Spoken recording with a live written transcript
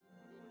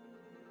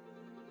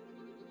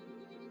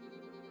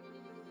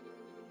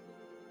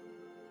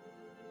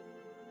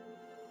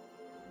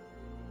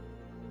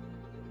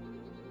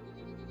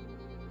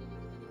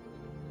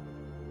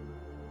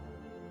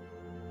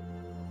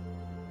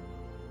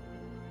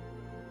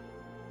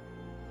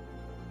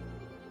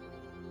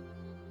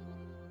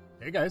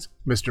Hey guys,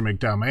 Mr.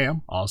 MGTOW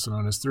Mayhem, also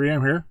known as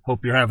 3M here.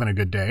 Hope you're having a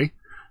good day.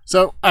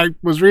 So I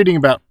was reading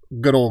about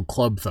good old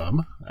Club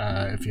Thumb.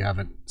 If you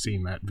haven't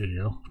seen that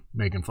video,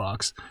 Megan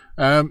Fox,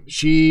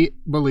 she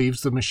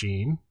believes the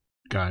machine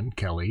gun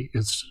Kelly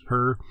is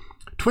her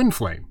twin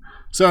flame.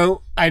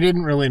 So I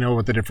didn't really know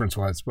what the difference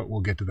was, but we'll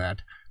get to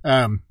that.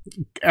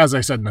 As I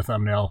said in the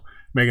thumbnail,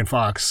 Megan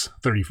Fox,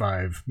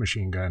 35,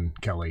 machine gun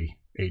Kelly,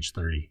 age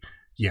 30.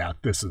 Yeah,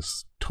 this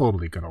is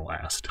totally gonna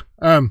last.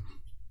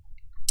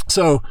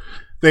 So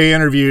they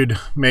interviewed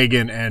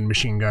Megan and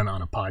Machine Gun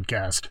on a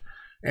podcast,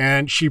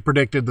 and she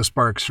predicted the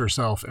sparks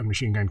herself and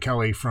Machine Gun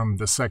Kelly from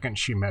the second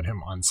she met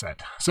him on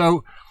set.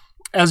 So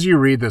as you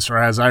read this, or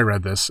as I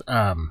read this,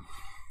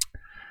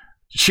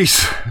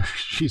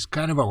 she's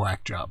kind of a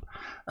whack job.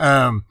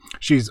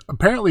 She's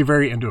apparently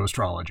very into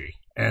astrology.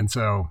 And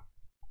so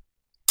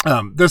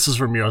this is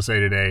from USA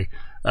Today,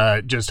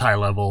 just high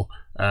level.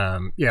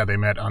 Yeah, they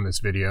met on this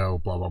video,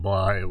 blah, blah,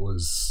 blah. It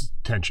was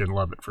tension,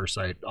 love at first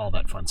sight, all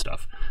that fun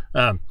stuff,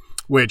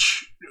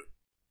 which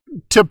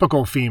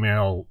typical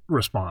female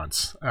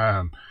response.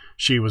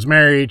 She was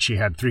married. She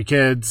had 3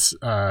 kids.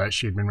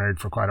 She had been married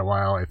for quite a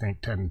while, I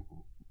think 10,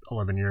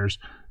 11 years.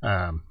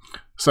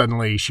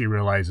 Suddenly she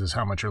realizes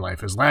how much her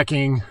life is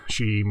lacking.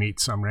 She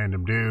meets some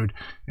random dude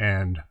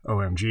and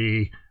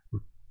OMG,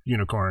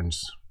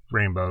 unicorns,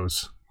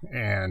 rainbows,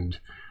 and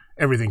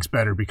everything's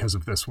better because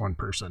of this one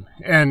person.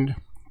 And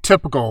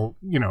typical,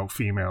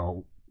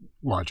 female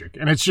logic.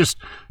 And it's just,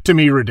 to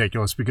me,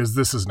 ridiculous because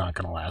this is not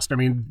going to last. I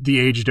mean, the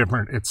age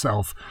difference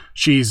itself,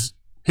 she's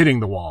hitting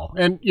the wall.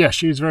 And yeah,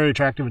 she's very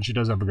attractive and she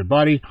does have a good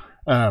body.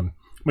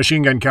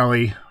 Machine Gun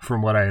Kelly,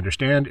 from what I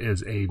understand,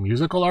 is a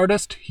musical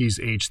artist. He's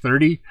age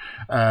 30.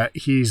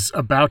 He's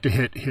about to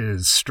hit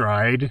his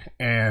stride,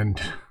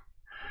 and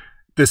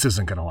this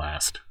isn't going to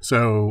last.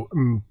 So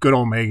good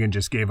old Megan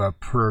just gave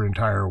up her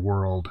entire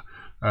world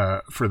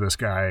for this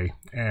guy,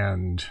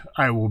 and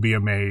I will be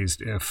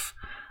amazed if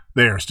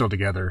they are still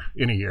together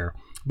in a year.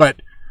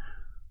 But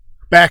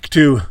back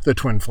to the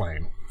twin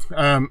flame.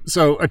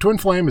 So a twin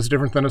flame is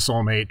different than a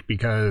soulmate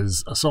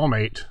because a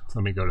soulmate,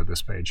 let me go to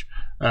this page.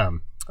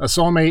 A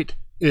soulmate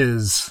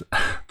is,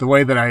 the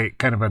way that I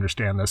kind of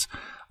understand this,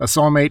 a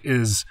soulmate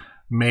is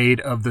made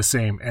of the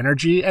same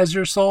energy as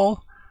your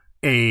soul.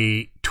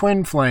 A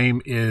twin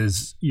flame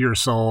is your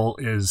soul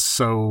is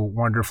so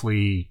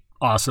wonderfully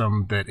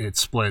awesome that it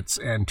splits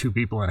and 2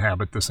 people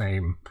inhabit the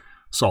same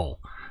soul.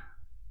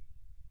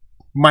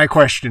 My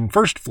question,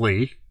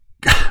 firstly,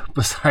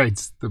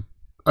 besides the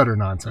utter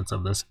nonsense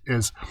of this,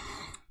 is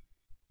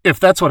if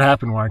that's what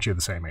happened, why aren't you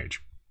the same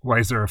age? Why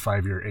is there a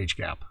 5-year age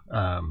gap?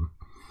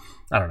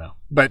 I don't know.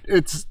 But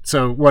it's,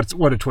 so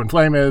what a twin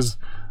flame is,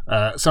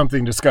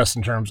 something discussed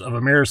in terms of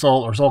a mirror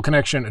soul or soul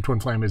connection. A twin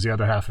flame is the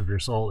other half of your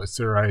soul. It's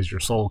theorized your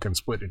soul can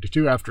split into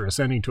 2 after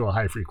ascending to a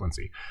high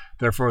frequency.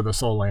 Therefore, the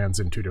soul lands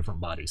in 2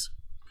 different bodies.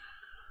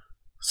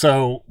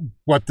 So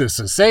what this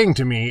is saying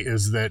to me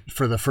is that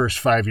for the first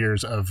 5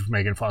 years of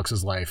Megan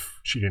Fox's life,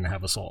 she didn't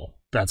have a soul.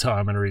 That's how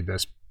I'm going to read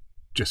this,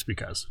 just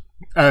because.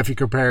 If you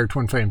compare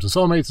twin flames to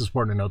soulmates, it's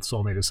important to note the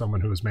soulmate is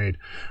someone who is made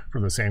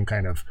from the same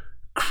kind of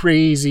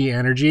crazy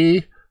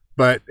energy,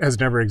 but has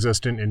never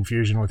existed in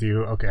fusion with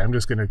you. Okay, I'm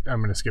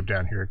gonna skip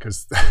down here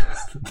because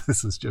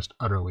this is just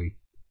utterly.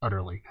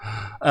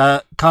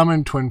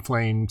 Common twin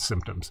flame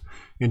symptoms: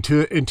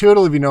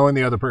 intuitively knowing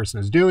the other person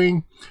is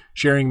doing,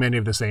 sharing many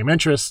of the same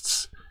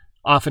interests,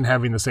 often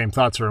having the same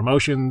thoughts or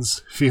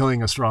emotions,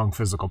 feeling a strong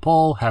physical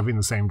pull, having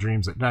the same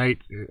dreams at night,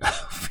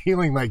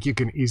 feeling like you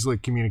can easily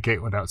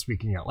communicate without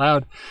speaking out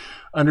loud,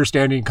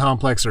 understanding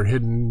complex or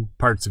hidden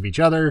parts of each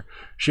other,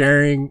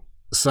 sharing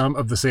some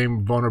of the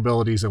same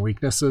vulnerabilities and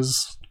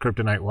weaknesses,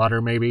 kryptonite water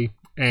maybe,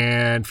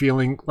 and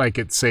feeling like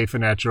it's safe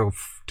and natural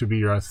to be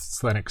your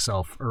authentic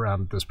self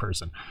around this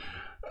person.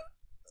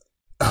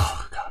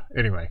 Oh, God.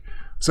 Anyway,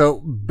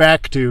 so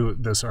back to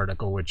this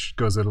article, which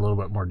goes in a little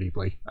bit more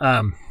deeply.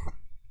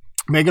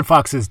 Megan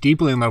Fox is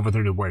deeply in love with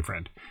her new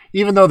boyfriend,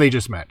 even though they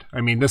just met.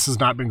 I mean, this has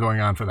not been going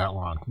on for that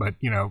long, but,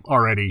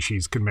 already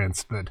she's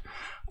convinced that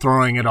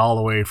throwing it all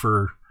away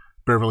for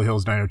Beverly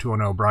Hills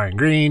 90210 Brian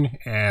Green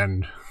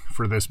and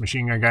for this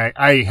Machine Gun guy,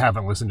 I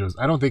haven't listened to his,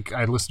 I don't think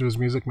I listened to his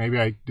music. Maybe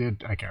I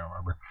did. I can't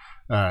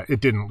remember. It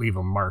didn't leave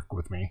a mark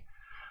with me.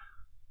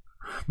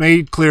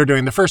 Made clear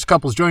during the first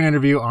couple's joint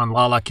interview on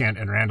Lala Kent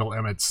and Randall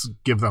Emmett's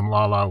Give Them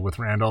Lala with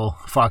Randall,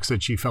 Fox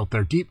said she felt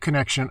their deep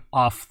connection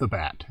off the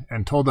bat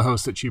and told the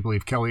host that she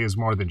believed Kelly is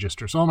more than just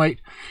her soulmate.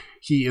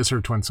 He is her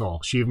twin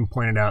soul. She even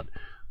pointed out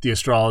the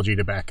astrology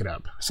to back it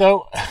up.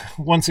 So,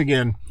 once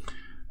again,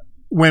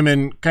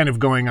 women kind of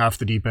going off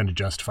the deep end to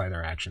justify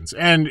their actions.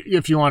 And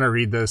if you want to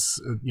read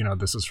this,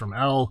 this is from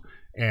Elle,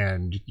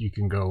 and you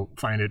can go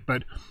find it.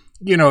 But,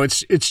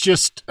 it's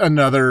just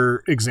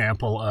another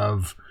example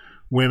of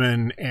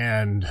women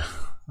and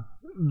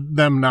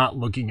them not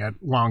looking at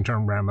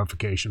long-term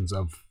ramifications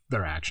of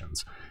their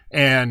actions.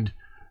 And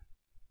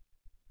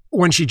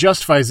when she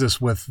justifies this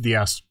with the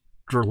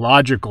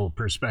astrological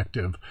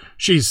perspective,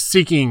 she's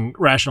seeking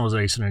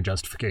rationalization and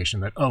justification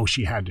that, oh,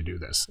 she had to do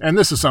this. And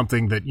this is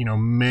something that,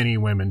 many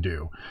women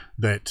do,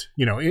 that,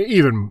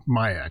 even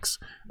my ex,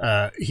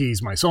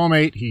 he's my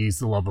soulmate, he's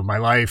the love of my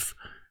life,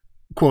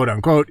 quote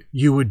unquote.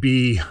 You would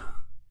be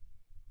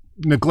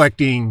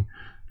neglecting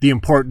the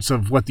importance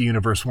of what the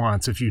universe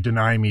wants if you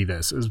deny me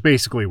this, is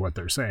basically what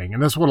they're saying.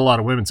 And that's what a lot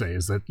of women say,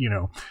 is that,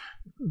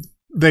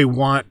 they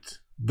want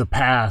the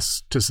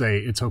past to say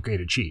it's okay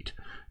to cheat.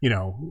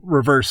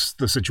 Reverse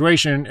the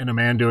situation, and a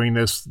man doing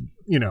this,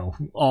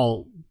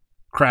 all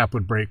crap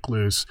would break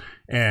loose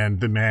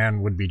and the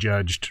man would be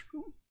judged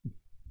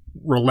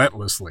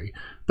relentlessly.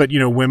 But,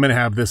 women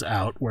have this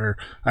out where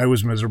I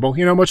was miserable,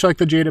 much like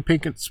the Jada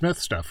Pinkett Smith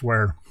stuff,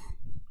 where,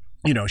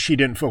 she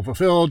didn't feel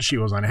fulfilled, she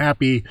was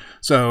unhappy,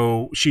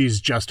 so she's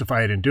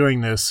justified in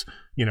doing this.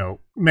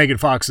 Megan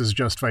Fox is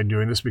justified in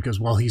doing this because,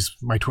 well, he's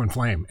my twin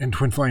flame, and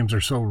twin flames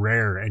are so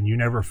rare and you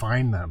never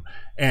find them.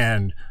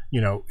 And,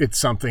 it's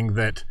something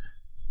that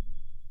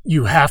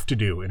you have to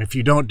do. And if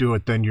you don't do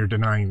it, then you're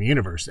denying the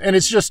universe. And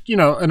it's just,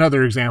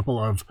 another example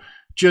of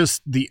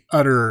just the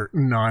utter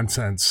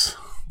nonsense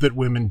that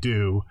women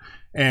do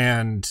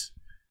and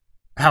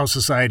how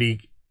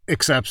society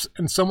accepts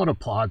and somewhat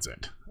applauds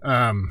it.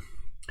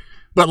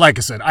 But like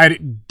I said,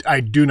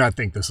 I do not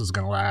think this is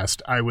going to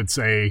last. I would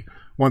say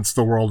once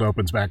the world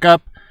opens back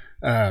up,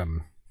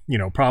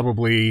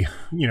 probably,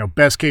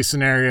 best case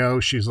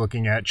scenario, she's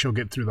looking at, she'll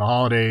get through the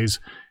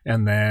holidays.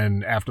 And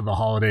then after the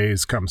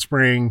holidays come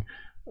spring,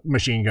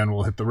 Machine Gun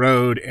will hit the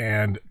road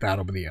and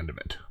that'll be the end of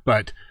it.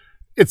 But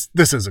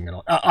this isn't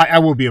going to, I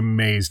will be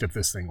amazed if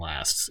this thing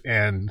lasts.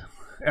 And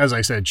as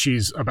I said,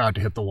 she's about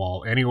to hit the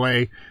wall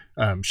anyway.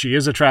 She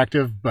is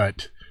attractive,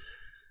 but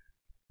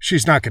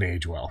she's not going to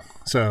age well.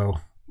 So,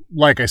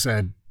 like I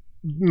said,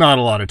 not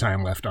a lot of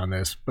time left on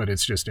this, but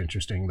it's just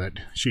interesting that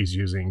she's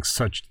using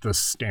such the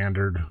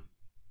standard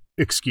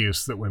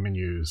excuse that women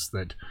use,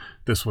 that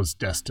this was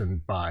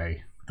destined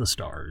by the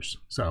stars.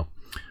 So,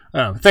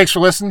 thanks for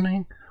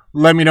listening.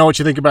 Let me know what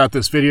you think about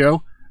this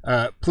video.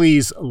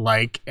 Please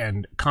like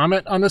and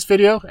comment on this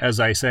video. As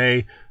I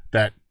say,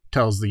 that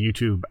tells the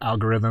YouTube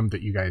algorithm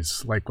that you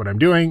guys like what I'm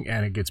doing,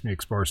 and it gets me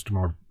exposed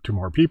to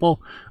more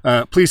people.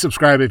 Please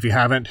subscribe if you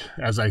haven't.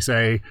 As I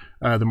say,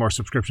 the more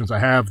subscriptions I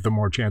have, the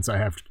more chance I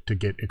have to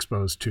get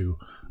exposed to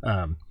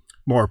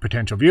more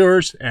potential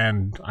viewers,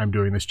 and I'm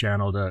doing this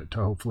channel to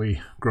hopefully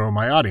grow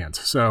my audience.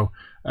 So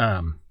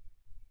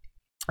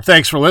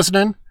thanks for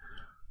listening.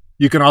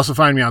 You can also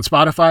find me on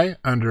Spotify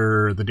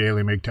under the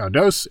Daily MGTOW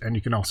Dose, and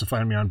you can also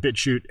find me on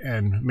BitChute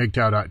and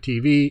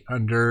MGTOW.tv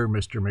under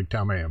Mr.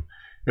 MGTOW Mayhem.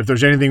 If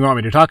there's anything you want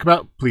me to talk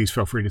about, please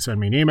feel free to send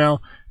me an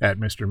email at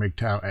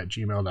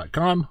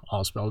mrmgtow@gmail.com,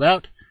 all spelled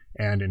out.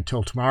 And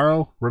until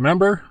tomorrow,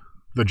 remember,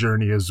 the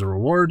journey is the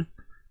reward,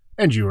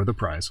 and you are the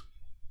prize.